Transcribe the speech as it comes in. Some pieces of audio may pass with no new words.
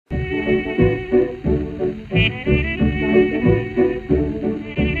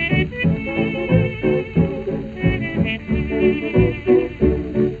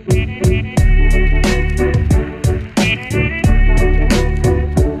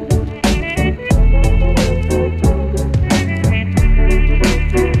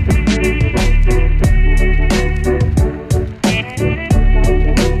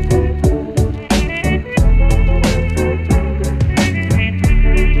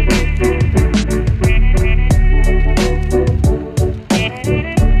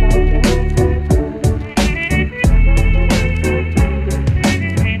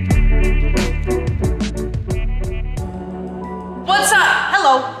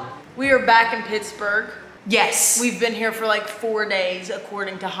We are back in Pittsburgh. Yes. We've been here for like 4 days,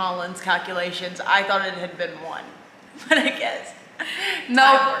 according to Hallyn's calculations. I thought it had been 1, but I guess.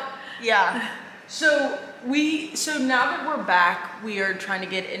 No. Yeah. So now that we're back, we are trying to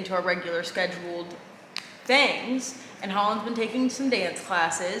get into our regular scheduled things, and Hallyn's been taking some dance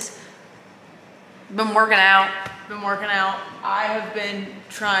classes. Been working out. I have been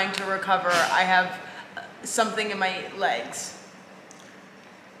trying to recover. I have something in my legs.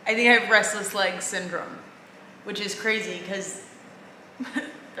 I think I have restless leg syndrome, which is crazy because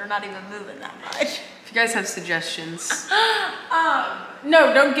they're not even moving that much. If you guys have suggestions.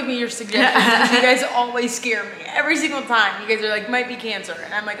 No, don't give me your suggestions. You guys always scare me. Every single time. You guys are like, might be cancer.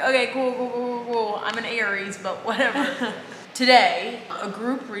 And I'm like, okay, cool. I'm an Aries, but whatever. Today, a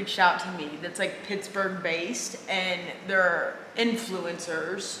group reached out to me that's like Pittsburgh based, and they're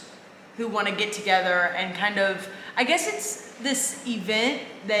influencers who want to get together and kind of, I guess it's this event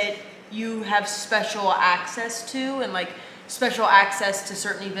that you have special access to, and like special access to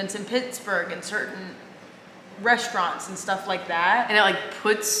certain events in Pittsburgh and certain restaurants and stuff like that. And it like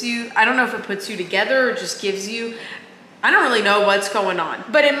puts you, I don't know if it puts you together or just gives you, I don't really know what's going on.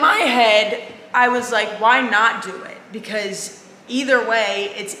 But in my head, I was like, why not do it? Because either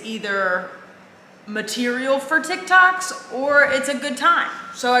way, it's either material for TikToks or it's a good time.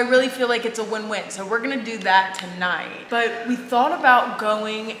 So I really feel like it's a win-win. So we're gonna do that tonight. But we thought about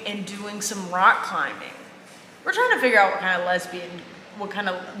going and doing some rock climbing. We're trying to figure out what kind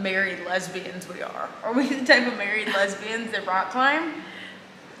of married lesbians we are. Are we the type of married lesbians that rock climb?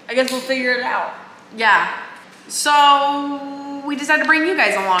 I guess we'll figure it out. Yeah. So we decided to bring you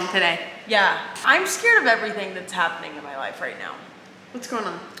guys along today. Yeah. I'm scared of everything that's happening in my life right now. What's going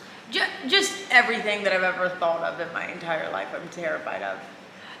on? Just everything that I've ever thought of in my entire life, I'm terrified of.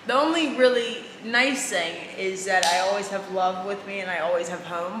 The only really nice thing is that I always have love with me and I always have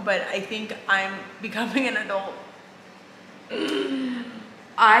home, but I think I'm becoming an adult. Can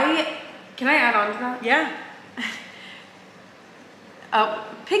I add on to that? Yeah.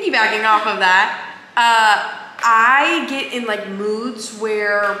 Piggybacking off of that, I get in like moods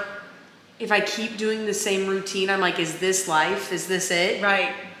where if I keep doing the same routine, I'm like, is this life? Is this it?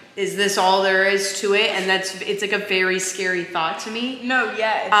 Right. Is this all there is to it? And it's like a very scary thought to me. No,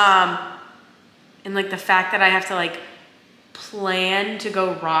 yeah. And like the fact that I have to like plan to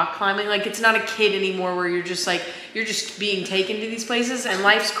go rock climbing, like it's not a kid anymore where you're just being taken to these places and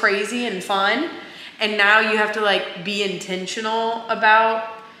life's crazy and fun. And now you have to like be intentional about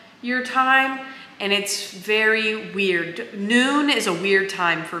your time. And it's very weird. Noon is a weird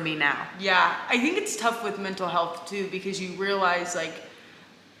time for me now. Yeah, I think it's tough with mental health too, because you realize like,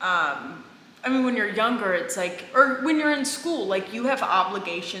 I mean, when you're younger, it's like, or when you're in school, like you have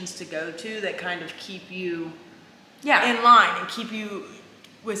obligations to go to that kind of keep you in line and keep you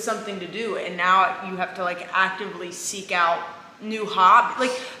with something to do. And now you have to like actively seek out new hobbies.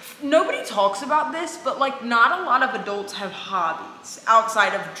 Like nobody talks about this, but like not a lot of adults have hobbies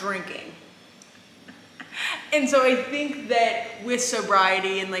outside of drinking. And so I think that with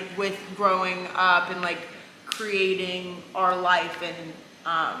sobriety and like with growing up and like creating our life and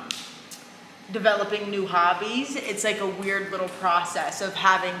developing new hobbies, it's like a weird little process of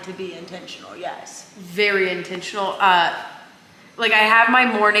having to be intentional. Yes. Very intentional. Like I have my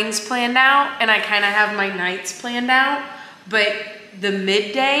mornings planned out and I kind of have my nights planned out, but the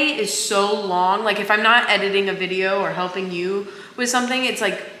midday is so long. Like if I'm not editing a video or helping you with something, it's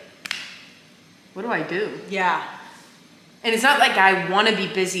like, what do I do? Yeah. And it's not like I want to be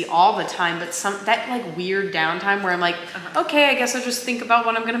busy all the time, but that like weird downtime where I'm like, okay, I guess I'll just think about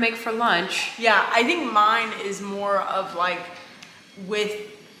what I'm going to make for lunch. Yeah, I think mine is more of like with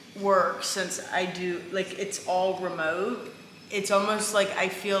work, since I do, like it's all remote. It's almost like I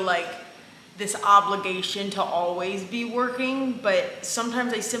feel like this obligation to always be working, but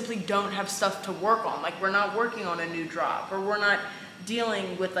sometimes I simply don't have stuff to work on. Like we're not working on a new drop, or we're not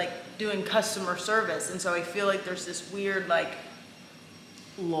dealing with like doing customer service, and so I feel like there's this weird like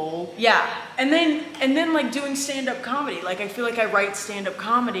lull. Yeah. And then like doing stand-up comedy, like I feel like I write stand-up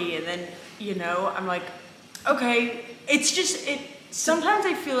comedy, and then I'm like, okay, it's just sometimes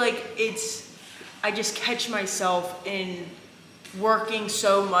I feel like I just catch myself in working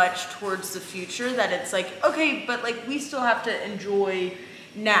so much towards the future that it's like, okay, but like we still have to enjoy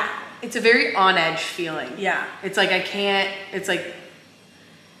now. It's a very on edge feeling. Yeah. It's like it's like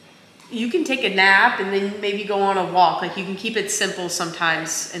you can take a nap and then maybe go on a walk. Like you can keep it simple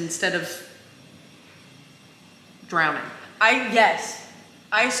sometimes instead of drowning.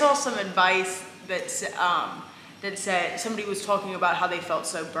 I saw some advice that said somebody was talking about how they felt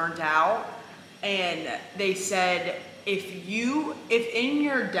so burnt out, and they said if in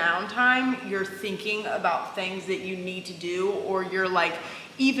your downtime you're thinking about things that you need to do, or you're like,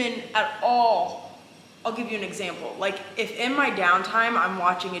 even at all, I'll give you an example. Like if in my downtime I'm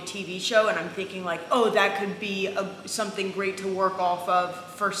watching a TV show and I'm thinking like, oh, that could be something great to work off of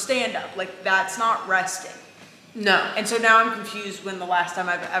for stand-up, like that's not resting. No. And so now I'm confused when the last time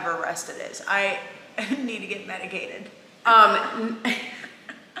I've ever rested is. I need to get medicated.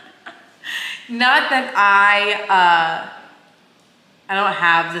 Not that I don't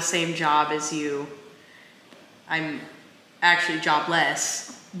have the same job as you. I'm actually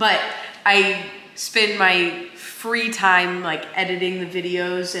jobless, but I spend my free time like editing the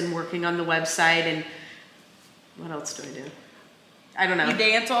videos and working on the website. And what else do I do? I don't know. You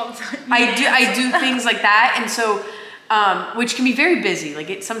dance all the time? I do things like that. And so, which can be very busy.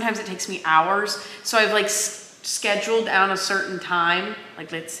 Like sometimes it takes me hours. So I've like scheduled on a certain time,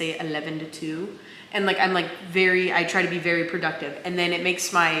 like let's say 11 to 2. And like, I'm like I try to be very productive. And then it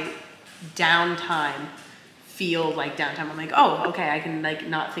makes my downtime feel like downtime. I'm like, oh, okay, I can like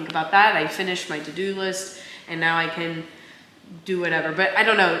not think about that. I finished my to-do list and now I can do whatever. But I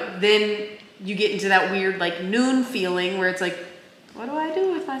don't know. Then you get into that weird like noon feeling where it's like, what do I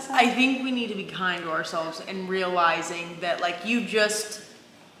do with myself? I think we need to be kind to ourselves and realizing that like you just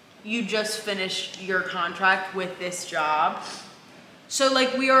finished your contract with this job. So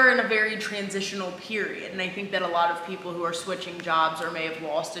like we are in a very transitional period. And I think that a lot of people who are switching jobs or may have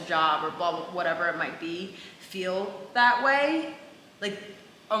lost a job or blah, blah, whatever it might be, feel that way. Like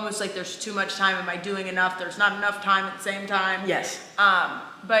almost like there's too much time. Am I doing enough? There's not enough time at the same time. Yes.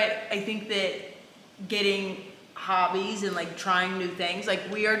 But I think that getting hobbies and like trying new things like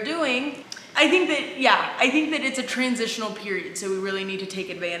we are doing, I think that it's a transitional period. So we really need to take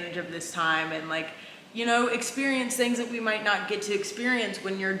advantage of this time and like, you know, experience things that we might not get to experience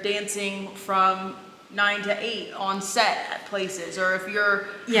when you're dancing from 9 to 8 on set at places, or if you're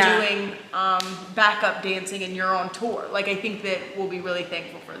doing backup dancing and you're on tour. Like I think that we'll be really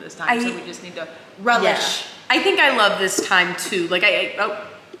thankful for this time. So we just need to relish. Yeah. I think I love this time too. Like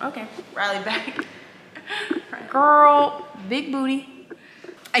okay. Rally back. Girl, big booty.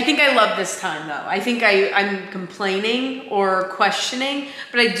 I think I love this time though. I think I'm complaining or questioning,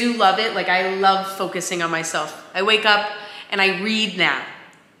 but I do love it. Like I love focusing on myself. I wake up and I read now.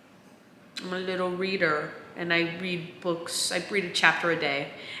 I'm a little reader and I read books. I read a chapter a day.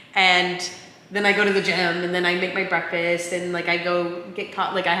 And then I go to the gym and then I make my breakfast and like I go get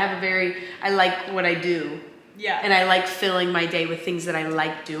caught. Like I like what I do. Yeah. And I like filling my day with things that I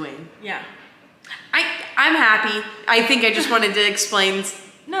like doing. Yeah. I'm happy. I think I just wanted to explain.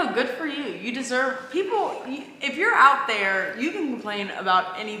 No, good for you. You deserve people. If you're out there, you can complain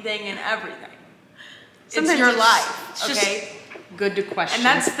about anything and everything. Sometimes it's your life. It's okay. Just good to question. And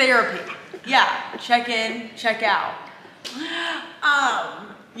that's therapy. Yeah. Check in, check out.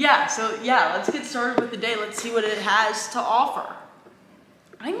 Yeah. So yeah, let's get started with the day. Let's see what it has to offer.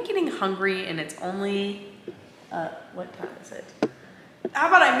 I'm getting hungry, and it's only what time is it? How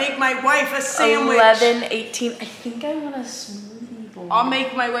about I make my wife a sandwich? 11:18. I think I want a smoothie bowl. I'll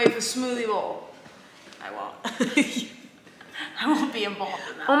make my wife a smoothie bowl. I won't. I won't be involved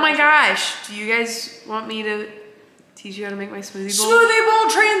in that. Oh my gosh. Do you guys want me to teach you how to make my smoothie bowl? Smoothie bowl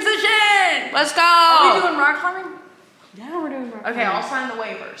transition! Let's go! Are we doing rock climbing? Yeah, we're doing rock climbing. Okay, I'll sign the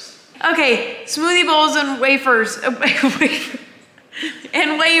waivers. Okay, smoothie bowls and wafers.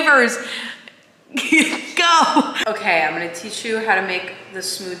 And wavers. Go! Okay, I'm gonna teach you how to make the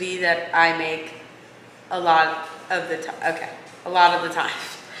smoothie that I make a lot of the time. Okay, a lot of the time.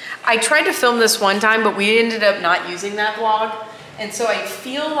 I tried to film this one time, but we ended up not using that vlog. And so I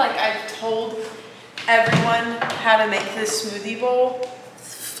feel like I've told everyone how to make this smoothie bowl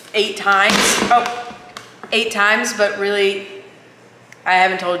 8 times. Oh, 8 times, but really, I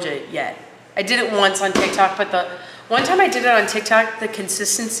haven't told you yet. I did it once on TikTok, but the one time I did it on TikTok, the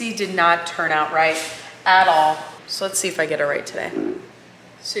consistency did not turn out right at all. So let's see if I get it right today.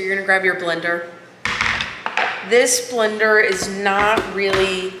 So you're gonna grab your blender. This blender is not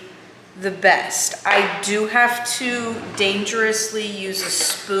really the best. I do have to dangerously use a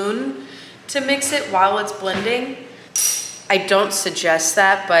spoon to mix it while it's blending. I don't suggest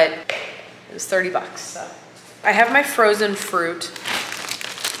that, but it was 30 bucks. So I have my frozen fruit,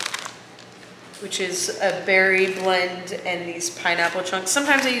 which is a berry blend and these pineapple chunks.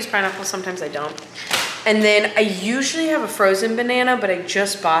 Sometimes I use pineapple, sometimes I don't. And then I usually have a frozen banana, but I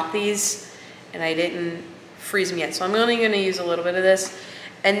just bought these and I didn't freeze them yet. So I'm only gonna use a little bit of this.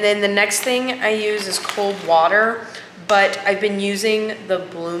 And then the next thing I use is cold water, but I've been using the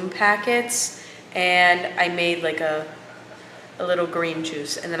Bloom packets and I made like a little green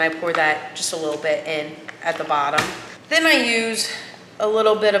juice and then I pour that just a little bit in at the bottom. Then I use a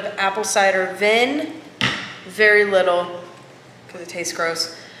little bit of apple cider vin, very little, because it tastes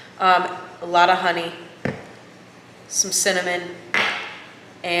gross. A lot of honey, some cinnamon,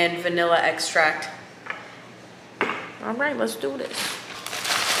 and vanilla extract. All right, let's do this.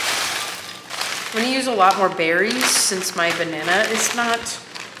 I'm gonna use a lot more berries since my banana is not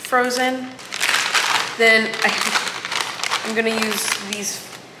frozen. Then I'm gonna use these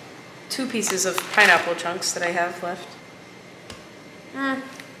 2 pieces of pineapple chunks that I have left.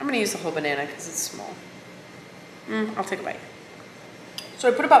 I'm gonna use the whole banana because it's small. I'll take a bite. So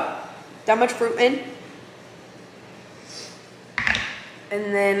I put about that much fruit in. And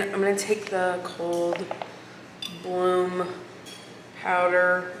then I'm gonna take the cold bloom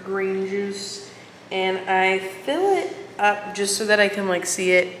powder green juice and I fill it up just so that I can like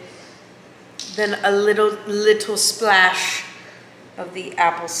see it. Then a little splash of the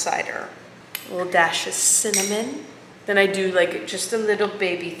apple cider. A little dash of cinnamon. Then I do like just a little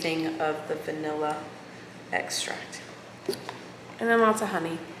baby thing of the vanilla extract. And then lots of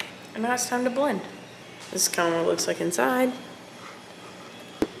honey. And now it's time to blend. This is kind of what it looks like inside.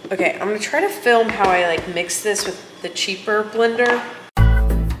 Okay, I'm gonna try to film how I like mix this with the cheaper blender.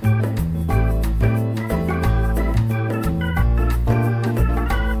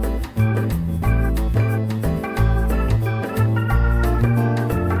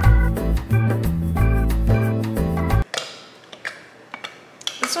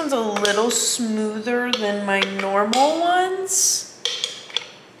 This one's a little smoother than my normal ones.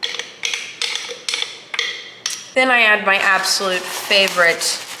 Then I add my absolute favorite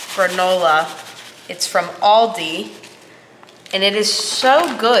granola. It's from Aldi, and it is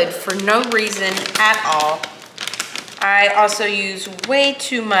so good for no reason at all. I also use way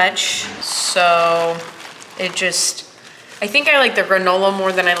too much, so it just, I think I like the granola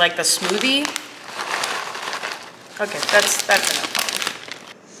more than I like the smoothie. Okay, that's enough.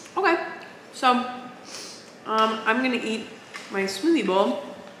 Okay, so I'm gonna eat my smoothie bowl,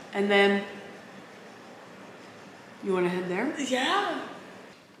 and then you wanna head there? Yeah.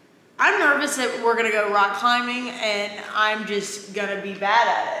 I'm nervous that we're gonna go rock climbing and I'm just gonna be bad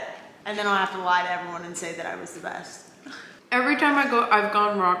at it. And then I'll have to lie to everyone and say that I was the best. Every time I've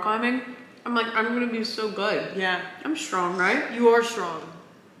gone rock climbing, I'm like, I'm gonna be so good. Yeah. I'm strong, right? You are strong.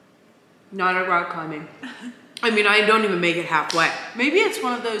 Not at rock climbing. I mean, I don't even make it halfway. Maybe it's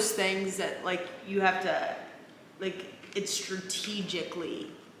one of those things that like you have to, like it's strategically,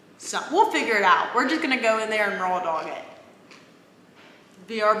 so we'll figure it out. We're just gonna go in there and raw dog it.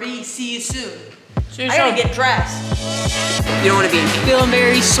 BRB, see you soon. See you I gotta soon. get dressed. You don't wanna be Feeling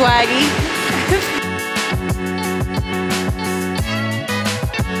very swaggy.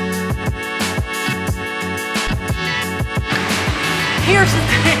 Here's the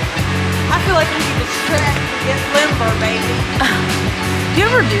thing. I feel like we need to stretch and get limber, baby. Do you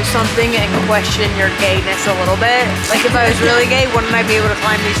ever do something and question your gayness a little bit? Like if I was really gay, wouldn't I be able to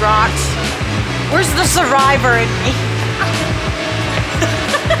climb these rocks? Where's the survivor in me?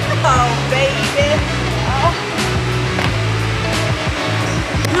 Oh, baby. Oh.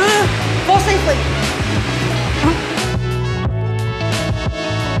 Fall safely.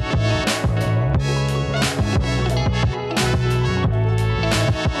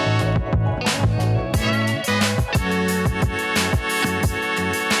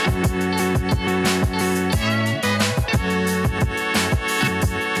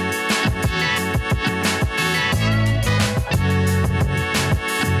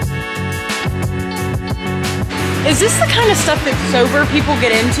 Is this the kind of stuff that sober people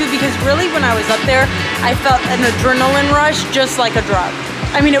get into? Because really when I was up there, I felt an adrenaline rush just like a drug.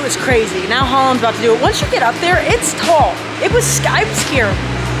 I mean, it was crazy. Now Holland's about to do it. Once you get up there, it's tall. I'm scared.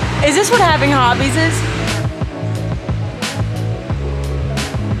 Is this what having hobbies is?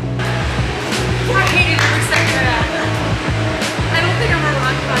 I hated every second of that. I don't think I'm a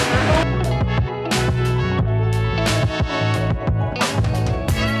rock climber.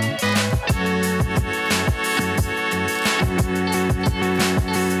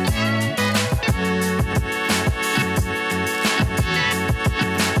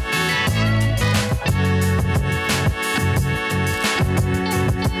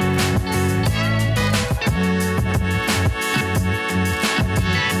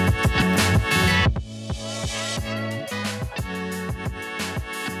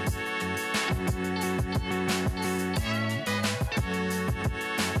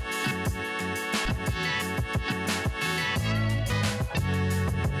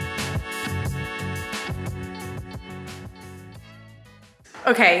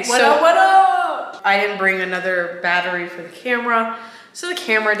 Okay, What up? I didn't bring another battery for the camera, so the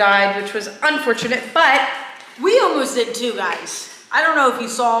camera died, which was unfortunate, but We almost did too, guys. I don't know if you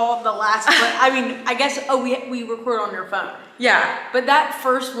saw the last clip. I mean, I guess, we record on your phone. Yeah. But that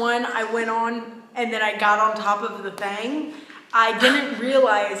first one I went on and then I got on top of the thing. I didn't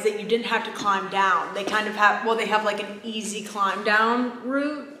realize that you didn't have to climb down. They kind of have, they have like an easy climb down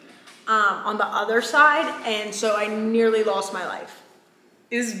route on the other side. And so I nearly lost my life.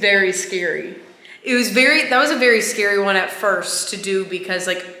 It was very scary. That was a very scary one at first to do because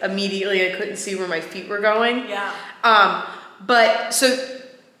like immediately I couldn't see where my feet were going. Yeah. But so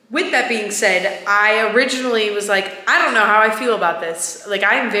with that being said, I originally was like, I don't know how I feel about this. Like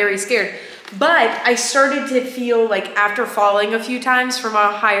I am very scared. But I started to feel like after falling a few times from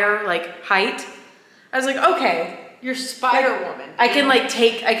a higher like height, I was like, okay, you're Spider-Woman. I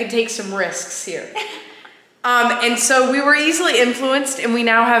can take some risks here. And so we were easily influenced and we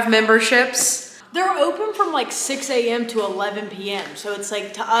now have memberships. They're open from like 6 a.m. to 11 p.m. So it's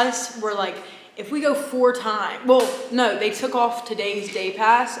like to us, we're like, if we go 4 times, no, they took off today's day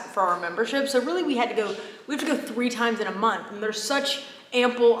pass for our membership. So really we have to go 3 times in a month. And there's such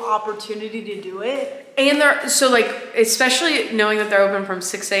ample opportunity to do it. And especially knowing that they're open from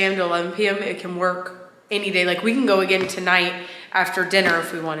 6 a.m. to 11 p.m., it can work any day. Like we can go again tonight after dinner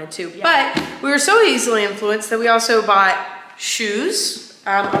if we wanted to. Yeah. But we were so easily influenced that we also bought shoes.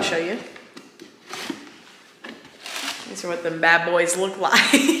 I'll show you. These are what them bad boys look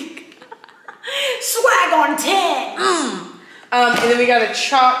like. Swag on 10. And then we got a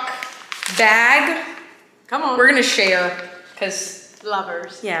chalk bag. Come on. We're gonna share because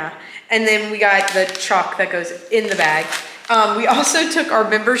lovers. Yeah. And then we got the chalk that goes in the bag. We also took our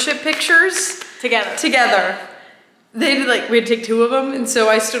membership pictures together. They did we had to take 2 of them, and so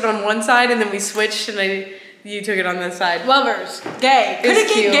I stood on one side and then we switched and you took it on this side. Lovers. Gay. Could it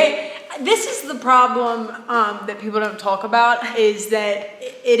get gay? This is the problem that people don't talk about is that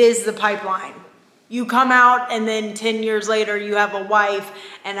it is the pipeline. You come out and then 10 years later you have a wife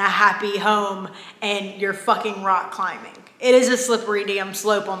and a happy home and you're fucking rock climbing. It is a slippery damn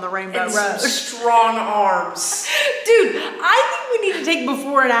slope on the Rainbow Road. Some strong arms. Dude, I think we need to take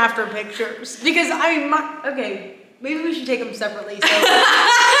before and after pictures because okay, maybe we should take them separately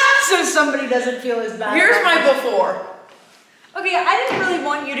so somebody doesn't feel as bad. Here's my before. Okay, I didn't really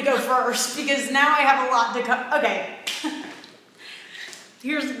want you to go first because now I have a lot to come. Okay.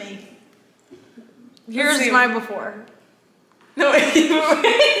 Here's me. Here's my before. No, we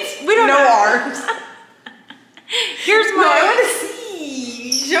don't know arms. Here's my. No, I want to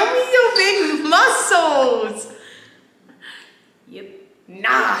see. Show me your big muscles. Yep.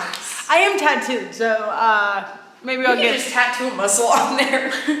 Nice. I am tattooed, so maybe I'll just tattoo a muscle on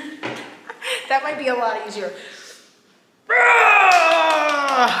there. That might be a lot easier.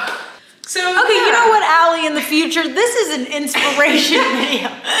 So okay, you know what, Allie? In the future, this is an inspiration video.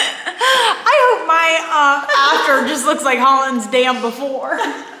 I hope my after just looks like Holland's damn before.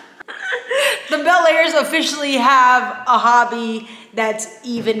 The Bel Airs officially have a hobby that's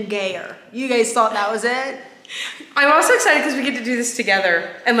even gayer. You guys thought that was it? I'm also excited because we get to do this together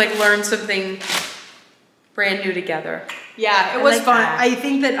and learn something brand new together. Yeah, it was fun. That. I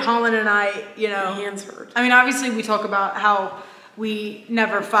think that Holland and I, My hands hurt. I mean, obviously we talk about how we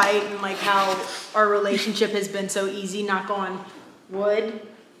never fight and how our relationship has been so easy, knock on wood.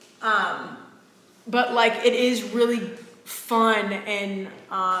 But it is really fun and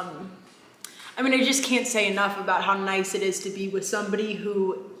I mean, I just can't say enough about how nice it is to be with somebody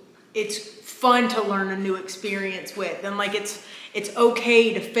who it's fun to learn a new experience with. And it's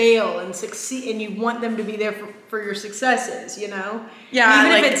okay to fail and succeed and you want them to be there for your successes, Yeah. And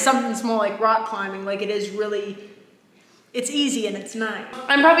even if it's something small like rock climbing, it is really, it's easy and it's nice.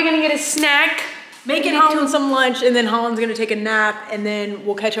 I'm probably gonna get a snack. Making Holland some lunch and then Holland's gonna take a nap and then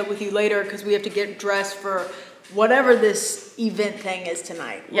we'll catch up with you later because we have to get dressed for whatever this event thing is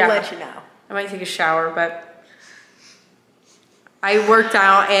tonight. We'll let you know. I might take a shower, but I worked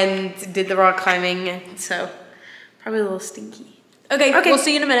out and did the rock climbing, and so probably a little stinky. Okay, we'll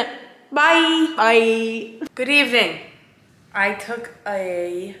see you in a minute. Bye. Bye. Good evening. I took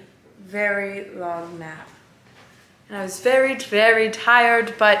a very long nap. And I was very, very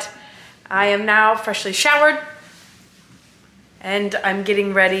tired, but I am now freshly showered. And I'm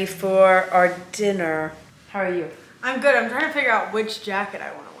getting ready for our dinner. How are you? I'm good. I'm trying to figure out which jacket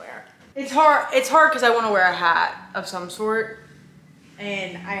I want to wear. It's hard because I want to wear a hat of some sort.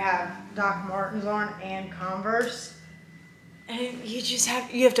 And I have Doc Martens on and Converse. And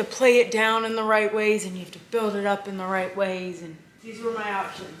you have to play it down in the right ways and you have to build it up in the right ways. And these were my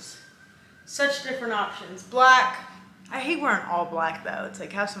options. Such different options. Black. I hate wearing all black though. It's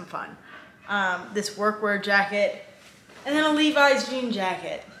have some fun. This workwear jacket. And then a Levi's jean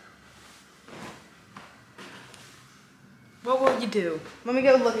jacket. What will you do? Let me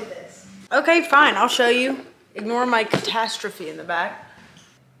go look at this. Okay, fine, I'll show you. Ignore my catastrophe in the back.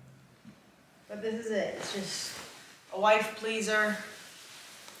 But this is it. It's just a wife pleaser,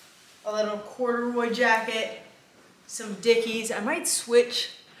 a little corduroy jacket, some Dickies. I might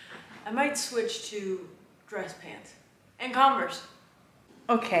switch to dress pants and Converse.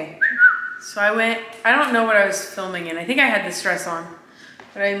 Okay, so I don't know what I was filming in. I think I had this dress on,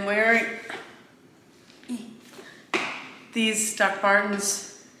 but I'm wearing these Doc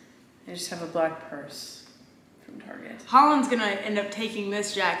Martens. I just have a black purse from Target. Holland's gonna end up taking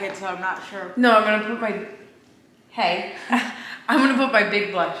this jacket, so I'm not sure. No, I'm gonna put my, I'm gonna put my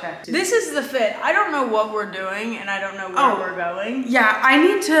big black jacket. This is the fit. I don't know what we're doing, and I don't know where we're going. Yeah, I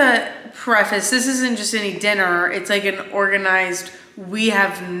need to preface, this isn't just any dinner, it's like an organized, we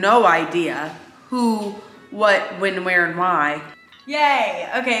have no idea who, what, when, where, and why. Yay!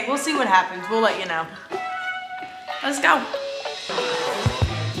 Okay, we'll see what happens. We'll let you know. Let's go.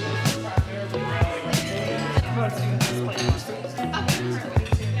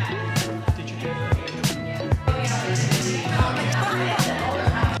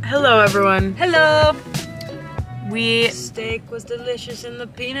 Hello, everyone. Hello. Steak was delicious and the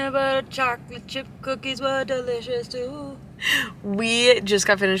peanut butter chocolate chip cookies were delicious too. We just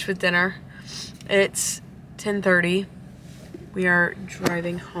got finished with dinner. It's 10:30. We are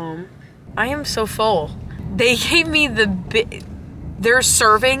driving home. I am so full. They gave me their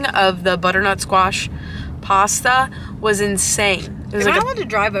serving of the butternut squash pasta was insane. It was Am I allowed to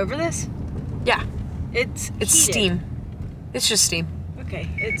drive over this? Yeah, It's heated. steam. It's just steam. Okay,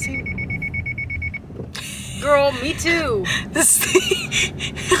 it seems. Girl, me too.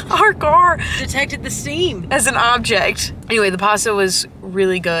 Our car Detected the steam. as an object. Anyway, the pasta was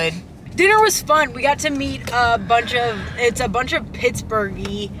really good. Dinner was fun. We got to meet a bunch of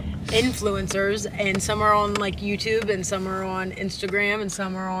Pittsburgh-y influencers, and some are on like YouTube, and some are on Instagram, and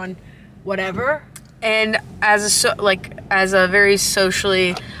some are on whatever. And as a very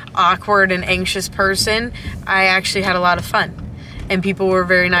socially awkward and anxious person, I actually had a lot of fun, and people were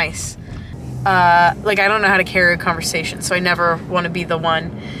very nice. I don't know how to carry a conversation, so I never want to be the one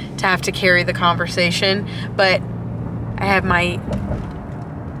to have to carry the conversation, but I have my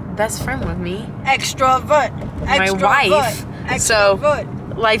best friend with me. Extrovert. My wife. So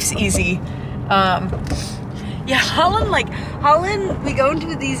life's easy. Yeah, Hallyn, we go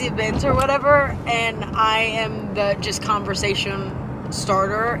into these events or whatever, and I am the just conversation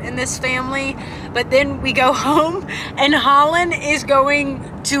starter in this family. But then we go home, and Hallyn is going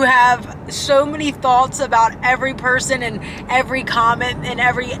to have so many thoughts about every person and every comment and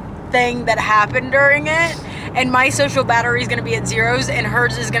everything that happened during it. And my social battery is going to be at zeros, and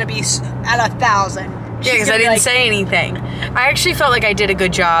hers is going to be at 1,000. Yeah, because I didn't say anything. I actually felt like I did a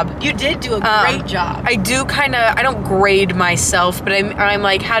good job. You did do a great job. I do I don't grade myself, but I'm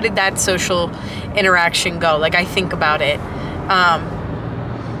like, how did that social interaction go? Like, I think about it.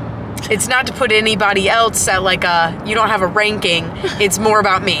 It's not to put anybody else at you don't have a ranking. It's more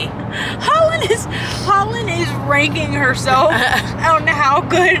about me. Hallyn is ranking herself on how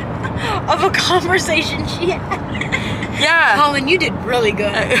good of a conversation she had. Yeah. Hallyn, you did really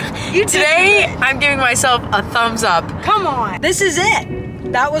good. Today, I'm giving myself a thumbs up. Come on. This is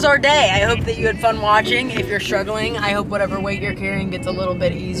it. That was our day. I hope that you had fun watching. If you're struggling, I hope whatever weight you're carrying gets a little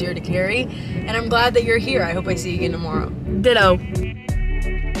bit easier to carry. And I'm glad that you're here. I hope I see you again tomorrow. Ditto.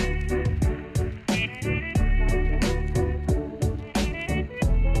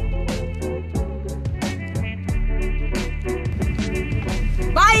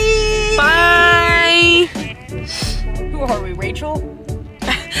 Bye! Bye! Who are we, Rachel?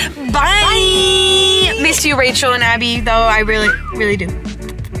 Bye! Miss you, Rachel and Abby, though I really, really do.